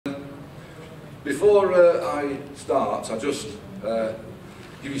Before I start, I just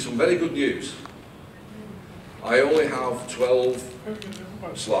give you some very good news. I only have 12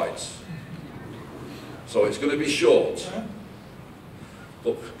 slides, so it's going to be short.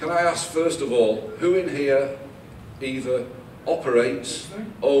 But can I ask first of all, who in here either operates,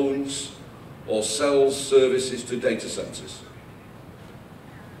 owns, or sells services to data centers?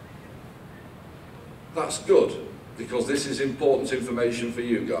 That's good, because this is important information for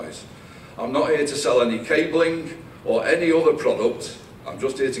you guys. I'm not here to sell any cabling or any other product. I'm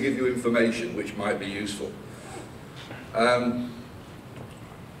just here to give you information which might be useful.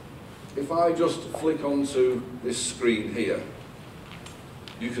 If I just flick onto this screen here,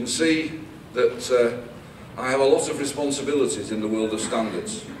 you can see that I have a lot of responsibilities in the world of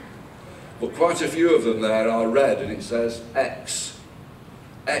standards. But quite a few of them there are red, and it says X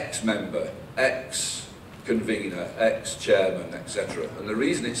member, X convener, X chairman, etc. And the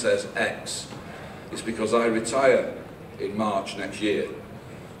reason it says X is because I retire in March next year.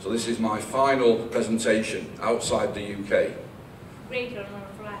 So this is my final presentation outside the UK. Great honor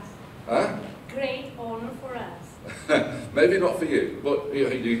for us. Huh? Great honor for us. Maybe not for you, but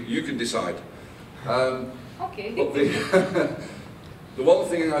you can decide. Okay. But the one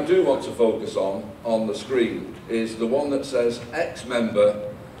thing I do want to focus on the screen is the one that says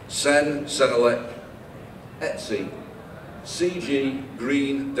ex-member, CENELEC, ETSI, CG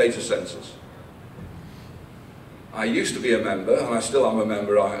Green Data Centers. I used to be a member, and I still am a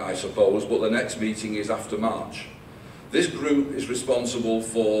member, I suppose, but the next meeting is after March. This group is responsible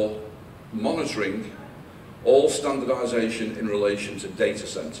for monitoring all standardization in relation to data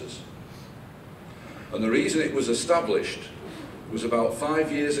centers. And the reason it was established was about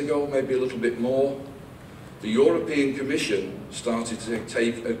 5 years ago, maybe a little bit more. The European Commission started to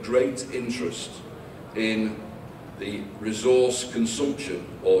take a great interest in the resource consumption,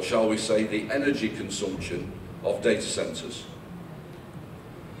 or shall we say the energy consumption of data centers.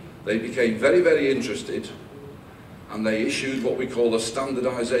 They became very, very interested, and they issued what we call a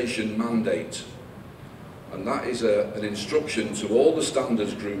standardization mandate. And that is an instruction to all the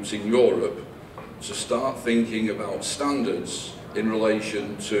standards groups in Europe to start thinking about standards in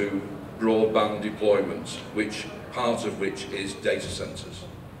relation to broadband deployment, part of which is data centers.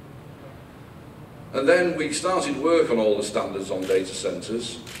 And then we started work on all the standards on data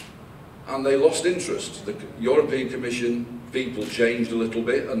centers, and they lost interest. The European Commission people changed a little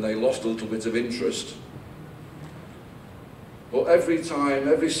bit, and they lost a little bit of interest. But every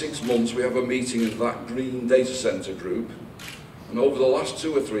 6 months, we have a meeting of that Green Data Center group, and over the last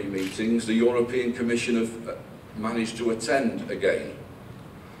 2 or 3 meetings, the European Commission have managed to attend again.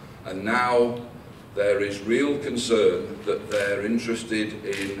 And now there is real concern that they're interested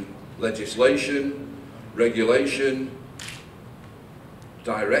in legislation, regulation,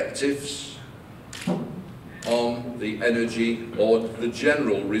 directives on the energy or the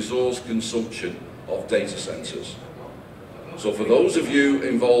general resource consumption of data centers. So for those of you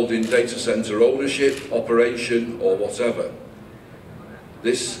involved in data center ownership, operation, or whatever,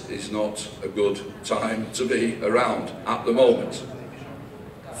 this is not a good time to be around at the moment.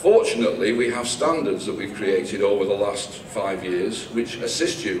 Fortunately, we have standards that we've created over the last 5 years which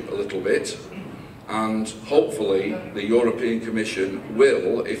assist you a little bit, and hopefully the European Commission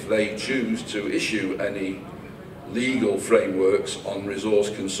will, if they choose to issue any legal frameworks on resource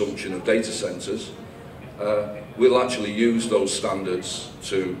consumption of data centers, will actually use those standards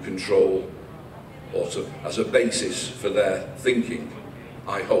to control or as a basis for their thinking,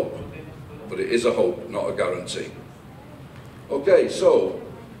 I hope. But it is a hope, not a guarantee. Okay, so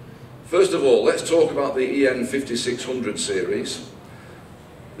first of all, let's talk about the EN5600 series.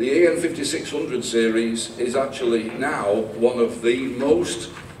 The EN5600 series is actually now one of the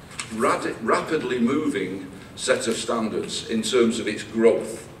most rapidly moving set of standards in terms of its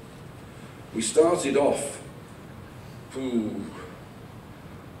growth. We started off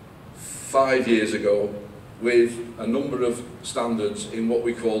 5 years ago with a number of standards in what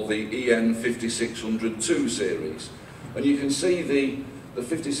we call the EN5600-2 series. And you can see the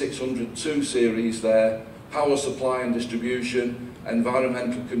 5600-2 series there: power supply and distribution,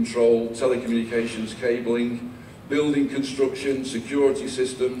 environmental control, telecommunications cabling, building construction, security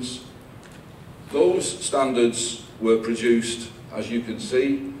systems. Those standards were produced, as you can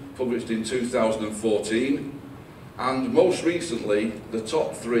see, published in 2014, and most recently the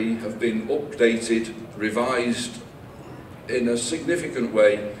top 3 have been updated, revised in a significant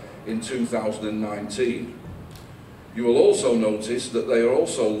way in 2019. You will also notice that they are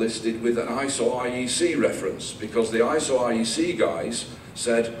also listed with an ISO IEC reference, because the ISO IEC guys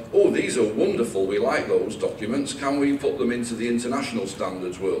said, oh, these are wonderful, we like those documents, can we put them into the international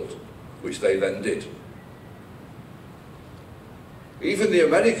standards world? which they then did. Even the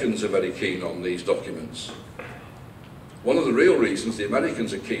Americans are very keen on these documents. One of the real reasons the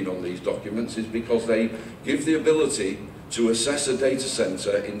Americans are keen on these documents is because they give the ability to assess a data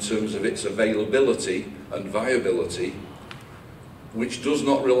center in terms of its availability and viability, which does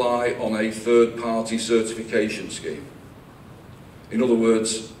not rely on a third-party certification scheme. In other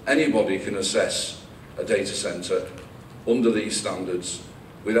words, anybody can assess a data center under these standards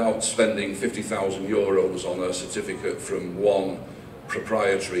without spending 50,000 euros on a certificate from one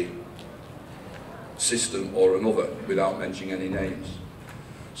proprietary system or another, without mentioning any names.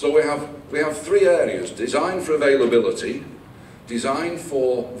 So we have three areas: design for availability, design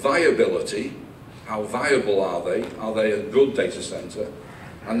for viability, how viable are they a good data center,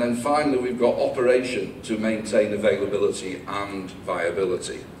 and then finally we've got operation to maintain availability and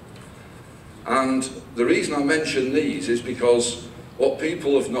viability. And the reason I mention these is because what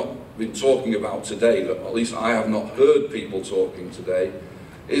people have not been talking about today, that at least I have not heard people talking today,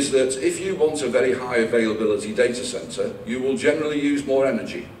 is that if you want a very high availability data center, you will generally use more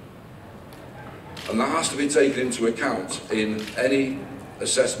energy. And that has to be taken into account in any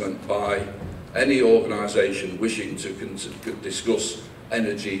assessment by any organisation wishing to discuss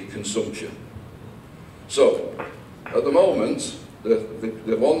energy consumption. So, at the moment,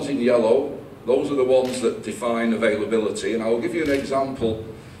 the ones in yellow, those are the ones that define availability, and I'll give you an example.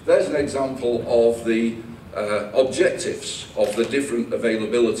 There's an example of the objectives of the different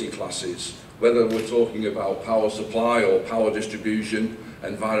availability classes, whether we're talking about power supply or power distribution,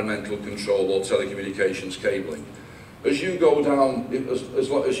 environmental control or telecommunications cabling. As you go down,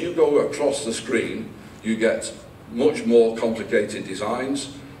 as you go across the screen, you get much more complicated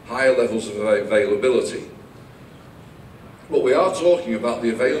designs, higher levels of availability. But we are talking about the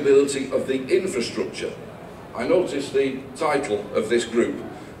availability of the infrastructure. I noticed the title of this group,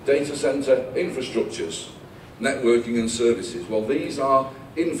 Data Center Infrastructures, Networking and Services. Well, these are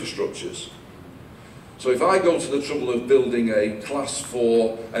infrastructures. So if I go to the trouble of building a Class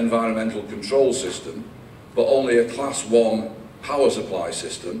 4 environmental control system, but only a Class 1 power supply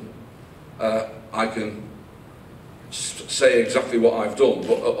system, I can say exactly what I've done.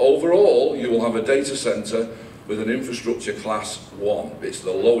 But overall, you will have a data center with an infrastructure Class 1. It's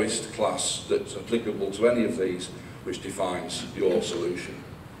the lowest class that's applicable to any of these, which defines your solution.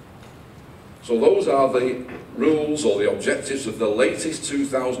 So those are the rules or the objectives of the latest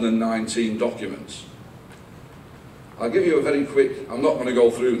 2019 documents. I'll give you a very quick, I'm not going to go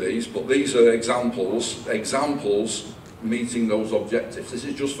through these, but these are examples meeting those objectives. This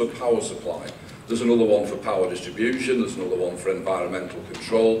is just for power supply. There's another one for power distribution, there's another one for environmental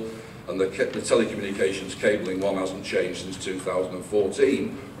control, and the telecommunications cabling one hasn't changed since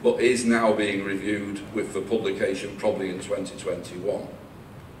 2014, but is now being reviewed for publication probably in 2021.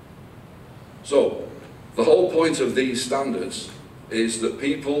 So, the whole point of these standards is that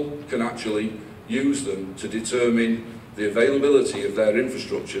people can actually use them to determine the availability of their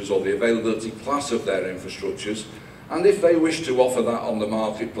infrastructures or the availability class of their infrastructures, and if they wish to offer that on the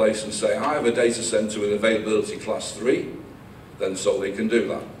marketplace and say, I have a data center with availability class 3, then so they can do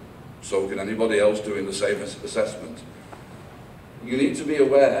that. So can anybody else doing the same assessment. You need to be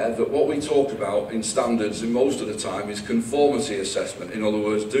aware that what we talk about in standards in most of the time is conformity assessment. In other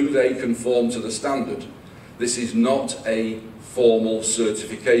words, do they conform to the standard? This is not a formal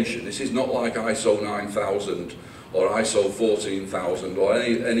certification. This is not like ISO 9000 or ISO 14000 or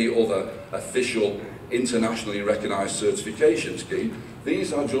any other official internationally recognized certification scheme.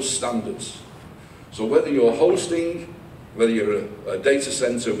 These are just standards. So whether you're hosting, whether you're a data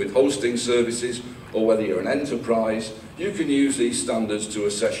center with hosting services, or whether you're an enterprise, you can use these standards to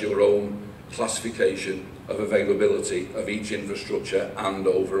assess your own classification of availability of each infrastructure and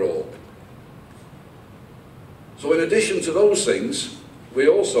overall. So in addition to those things, we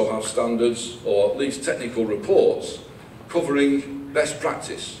also have standards, or at least technical reports, covering best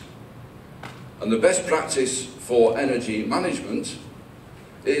practice. And the best practice for energy management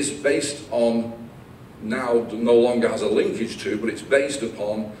is based on, now no longer has a linkage to, but it's based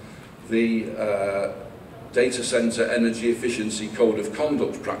upon the Data Center Energy Efficiency Code of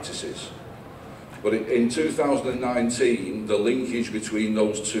Conduct practices. But in 2019, the linkage between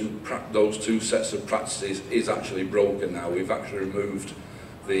those two sets of practices is actually broken now. We've actually removed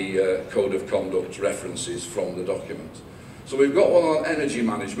the Code of Conduct references from the document. So we've got one on energy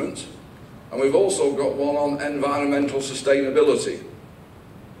management, and we've also got one on environmental sustainability.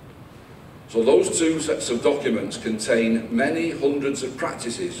 So those two sets of documents contain many hundreds of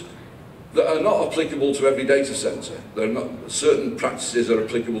practices that are not applicable to every data center. Certain practices are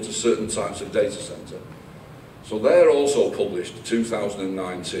applicable to certain types of data center. So they're also published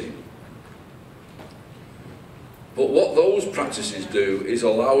 2019. But what those practices do is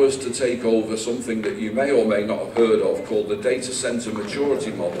allow us to take over something that you may or may not have heard of called the data center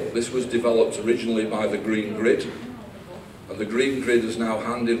maturity model. This was developed originally by the Green Grid, and the Green Grid has now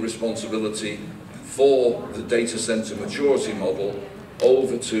handed responsibility for the data center maturity model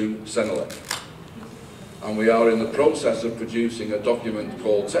over to CENELEC. And we are in the process of producing a document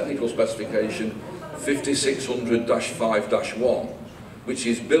called Technical Specification 5600-5-1, which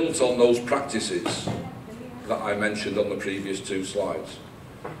is built on those practices that I mentioned on the previous two slides.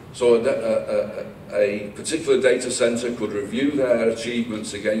 So a particular data center could review their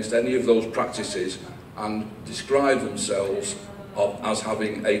achievements against any of those practices and describe themselves as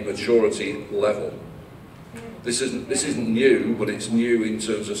having a maturity level. This isn't new, but it's new in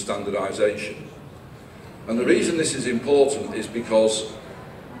terms of standardization. And the reason this is important is because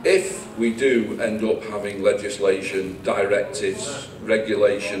if we do end up having legislation, directives,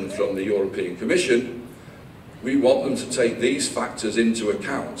 regulation from the European Commission, we want them to take these factors into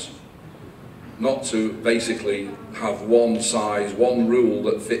account, not to basically have one size, one rule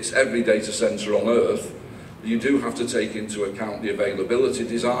that fits every data center on Earth. You do have to take into account the availability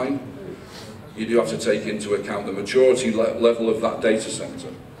design. You do have to take into account the maturity level of that data center.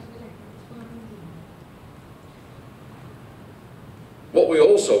 What we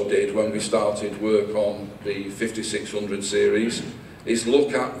also did when we started work on the 5600 series is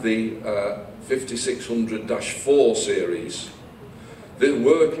look at the 5600-4 series. The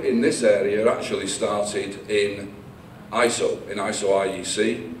work in this area actually started in ISO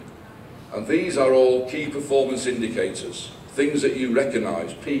IEC, and these are all key performance indicators, things that you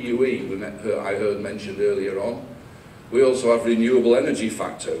recognize. PUE, I heard mentioned earlier on. We also have renewable energy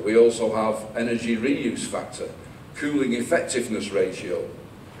factor. We also have energy reuse factor, cooling effectiveness ratio,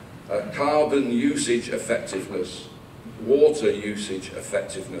 carbon usage effectiveness, water usage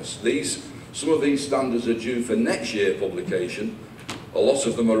effectiveness. Some of these standards are due for next year publication. A lot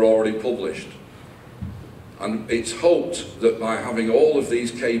of them are already published. And it's hoped that by having all of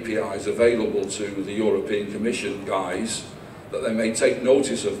these KPIs available to the European Commission guys, that they may take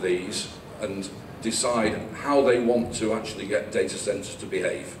notice of these and decide how they want to actually get data centers to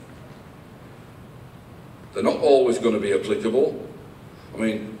behave. They're not always going to be applicable. I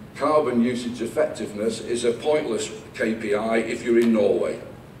mean, carbon usage effectiveness is a pointless KPI if you're in Norway,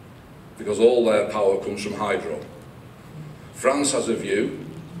 because all their power comes from hydro. France has a view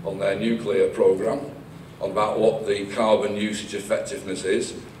on their nuclear program about what the carbon usage effectiveness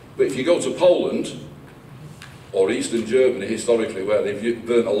is, but if you go to Poland or Eastern Germany historically, where they've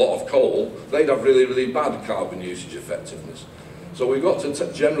burnt a lot of coal, they'd have really, really bad carbon usage effectiveness. So we've got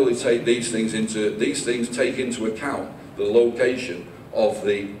to generally take take into account the location of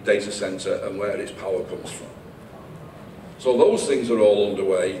the data center and where its power comes from. So those things are all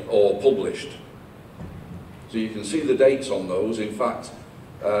underway or published. So you can see the dates on those. In fact,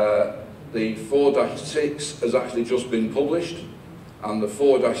 the 4-6 has actually just been published, and the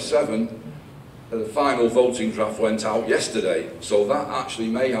 4-7, the final voting draft went out yesterday. So that actually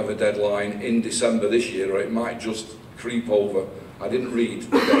may have a deadline in December this year, or it might just creep over. I didn't read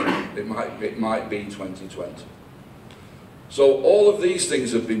the date. It might be 2020. So all of these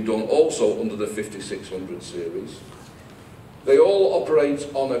things have been done also under the 5600 series. They all operate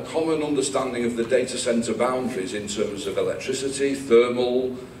on a common understanding of the data center boundaries in terms of electricity,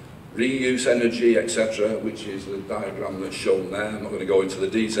 thermal, reuse energy, etc., which is the diagram that's shown there. I'm not going to go into the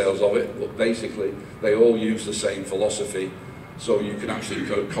details of it, but basically they all use the same philosophy, so you can actually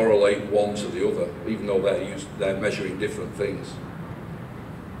correlate one to the other, even though they're measuring different things.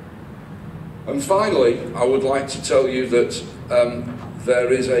 And finally, I would like to tell you that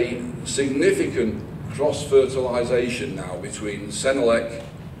there is a significant cross-fertilisation now between CENELEC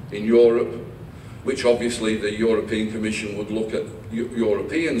in Europe, which obviously the European Commission would look at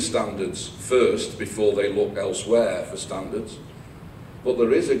European standards first before they look elsewhere for standards. But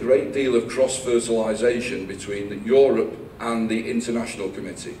there is a great deal of cross-fertilisation between Europe and the International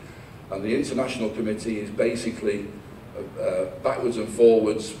Committee. And the International Committee is basically backwards and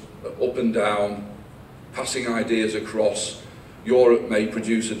forwards, up and down, passing ideas across. Europe may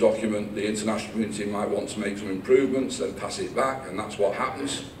produce a document, the international community might want to make some improvements, then pass it back, and that's what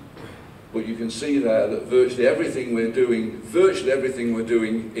happens. But you can see there that virtually everything we're doing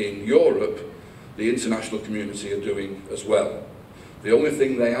in Europe, the international community are doing as well. The only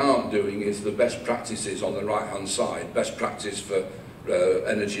thing they aren't doing is the best practices on the right-hand side, best practice for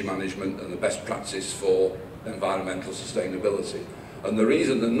energy management and the best practice for environmental sustainability. And the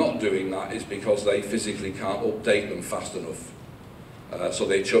reason they're not doing that is because they physically can't update them fast enough. So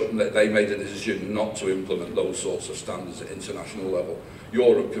they made a decision not to implement those sorts of standards at international level.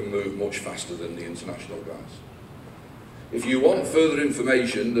 Europe can move much faster than the international guys. If you want further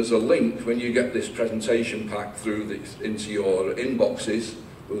information, there's a link when you get this presentation pack through into your inboxes.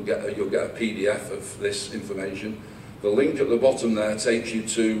 You'll get a PDF of this information. The link at the bottom there takes you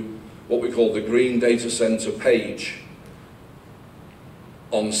to what we call the Green Data Center page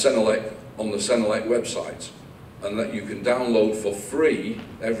on CENELEC, on the CENELEC website, and that you can download for free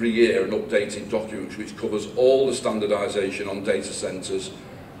every year an updated document which covers all the standardization on data centers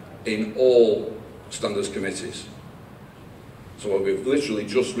in all standards committees. So we've literally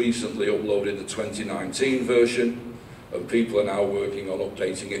just recently uploaded the 2019 version, and people are now working on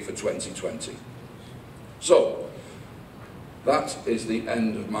updating it for 2020. So, that is the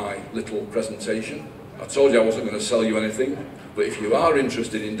end of my little presentation. I told you I wasn't going to sell you anything, but if you are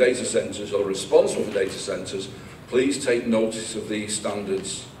interested in data centers or responsible for data centers, please take notice of these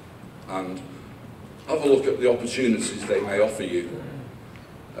standards and have a look at the opportunities they may offer you.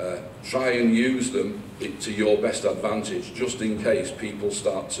 Try and use them to your best advantage, just in case people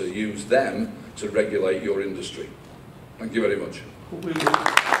start to use them to regulate your industry. Thank you very much.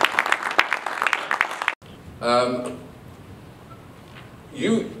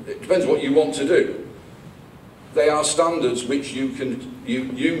 It depends what you want to do. They are standards which you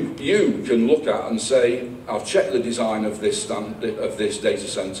can look at and say, I've checked the design of this data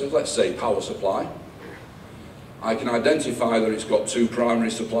center, let's say power supply. I can identify that it's got 2 primary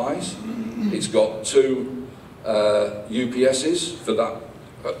supplies, it's got 2 UPSs for that,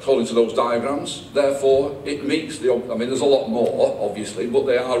 according to those diagrams. Therefore, it meets the, I mean, there's a lot more, obviously, but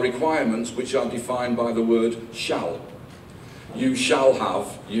they are requirements which are defined by the word shall. You shall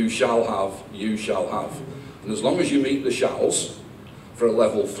have, you shall have, you shall have. And as long as you meet the shalls for a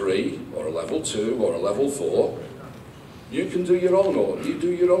level 3, or a level 2, or a level 4, you can do your own audit, you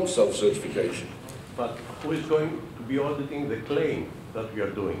do your own self-certification. But who is going to be auditing the claim that we are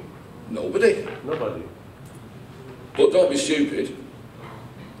doing? Nobody. Nobody. But don't be stupid.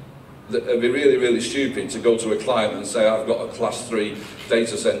 It'd be really, really stupid to go to a client and say, I've got a class 3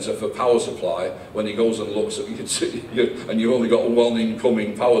 data center for power supply, when he goes and looks at, you can see, and you've only got 1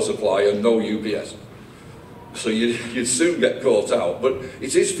 incoming power supply and no UPS. So you'd soon get caught out. But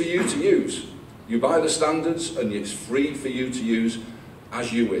it is for you to use. You buy the standards and it's free for you to use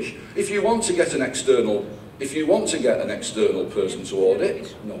as you wish. If you want to get an external person to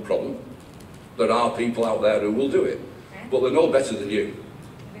audit, no problem. There are people out there who will do it, but they're no better than you.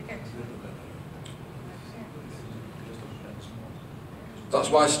 That's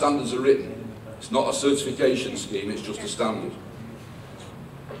why standards are written. It's not a certification scheme, it's just a standard.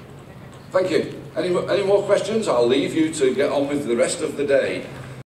 Thank you. Any more questions? I'll leave you to get on with the rest of the day.